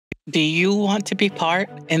Do you want to be part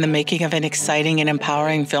in the making of an exciting and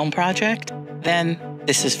empowering film project? Then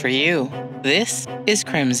this is for you. This is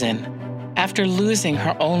Crimson. After losing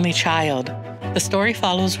her only child, the story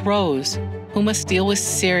follows Rose, who must deal with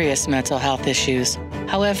serious mental health issues.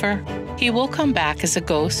 However, he will come back as a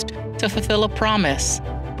ghost to fulfill a promise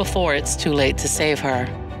before it's too late to save her.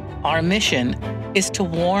 Our mission is to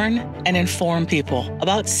warn and inform people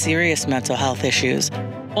about serious mental health issues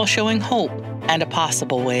while showing hope and a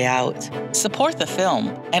possible way out. Support the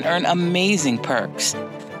film and earn amazing perks.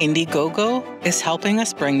 Indiegogo is helping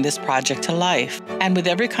us bring this project to life, and with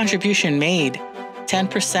every contribution made,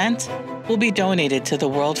 10% will be donated to the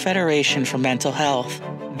World Federation for Mental Health.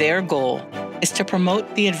 Their goal is to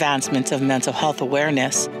promote the advancement of mental health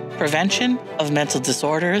awareness, prevention of mental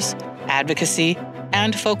disorders, advocacy,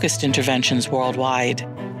 and focused interventions worldwide.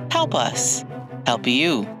 Help us. Help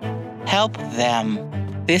you. Help them.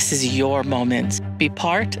 This is your moment. Be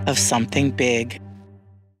part of something big.